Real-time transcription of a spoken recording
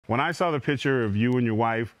When I saw the picture of you and your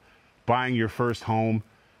wife buying your first home,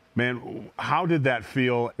 man, how did that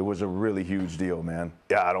feel? It was a really huge deal, man.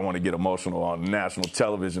 Yeah, I don't want to get emotional on national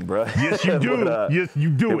television, bro. Yes, you do. But, yes, you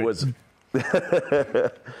do. It was.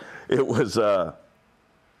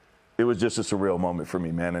 It was just a surreal moment for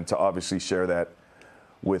me, man, and to obviously share that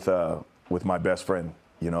with my best friend,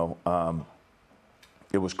 you know,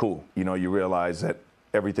 it was cool. You know, you realize that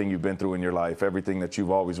everything you've been through in your life, everything that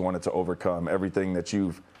you've always wanted to overcome, everything that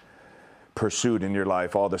you've pursued in your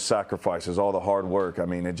life, all the sacrifices, all the hard work. I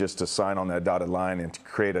mean, just to sign on that dotted line and to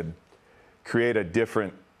create a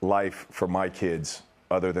different life for my kids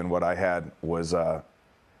other than what I had was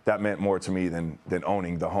that meant more to me than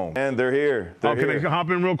owning the home. And they're here. They're can I hop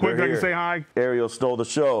in real quick? I can say hi. Ariel stole the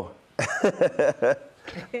show.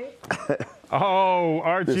 Oh,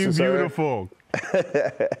 aren't you beautiful?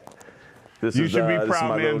 You should be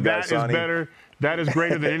proud, man. That is better. That is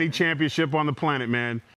greater than any championship on the planet, man.